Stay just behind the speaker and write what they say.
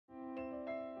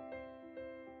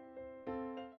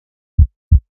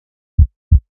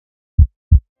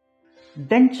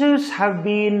Dentures have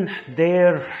been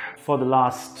there for the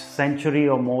last century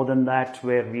or more than that,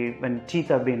 where when teeth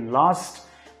have been lost,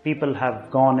 people have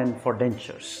gone in for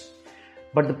dentures.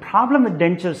 But the problem with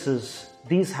dentures is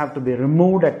these have to be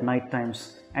removed at night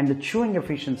times and the chewing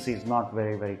efficiency is not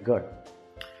very, very good.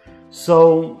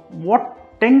 So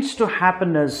what tends to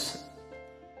happen is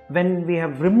when we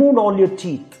have removed all your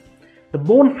teeth, the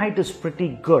bone height is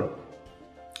pretty good.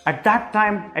 At that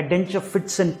time, a denture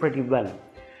fits in pretty well.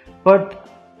 But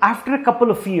after a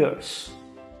couple of years,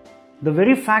 the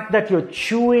very fact that you're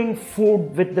chewing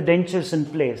food with the dentures in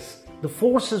place, the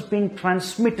force is being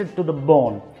transmitted to the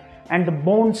bone and the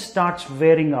bone starts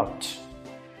wearing out.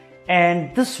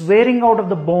 And this wearing out of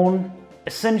the bone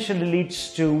essentially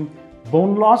leads to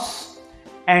bone loss,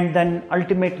 and then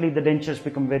ultimately the dentures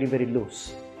become very, very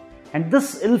loose. And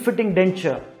this ill-fitting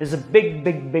denture is a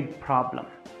big problem.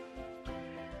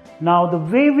 Now, the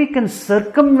way we can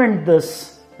circumvent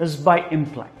this is by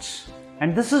implants.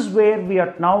 And this is where we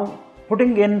are now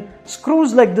putting in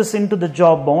screws like this into the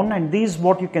jawbone, and these,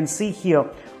 what you can see here,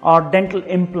 are dental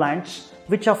implants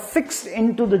which are fixed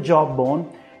into the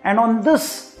jawbone, and on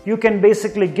this you can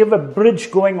basically give a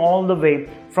bridge going all the way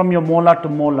from your molar to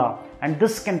molar, and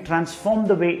this can transform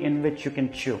the way in which you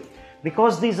can chew.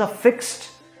 Because these are fixed,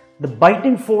 the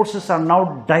biting forces are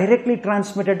now directly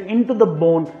transmitted into the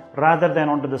bone rather than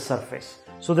onto the surface.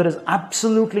 So there is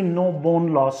absolutely no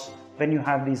bone loss when you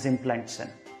have these implants in.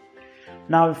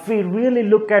 Now, if we really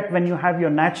look at when you have your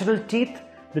natural teeth,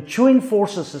 the chewing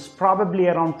forces is probably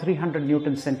around 300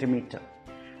 Newton centimeter.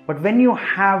 But when you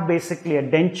have basically a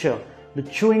denture, the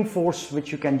chewing force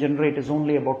which you can generate is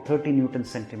only about 30 Newton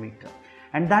centimeter.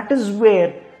 And that is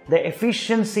where the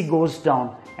efficiency goes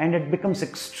down and it becomes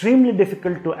extremely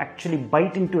difficult to actually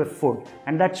bite into a food,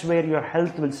 and that's where your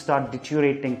health will start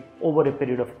deteriorating over a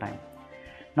period of time.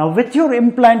 Now, with your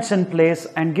implants in place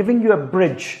and giving you a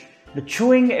bridge, the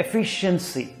chewing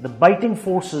efficiency, the biting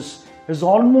forces is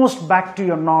almost back to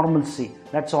your normalcy.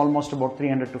 That's almost about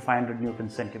 300 to 500 Newton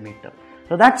centimeter.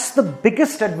 So that's the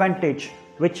biggest advantage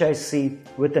which I see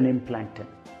with an implant in.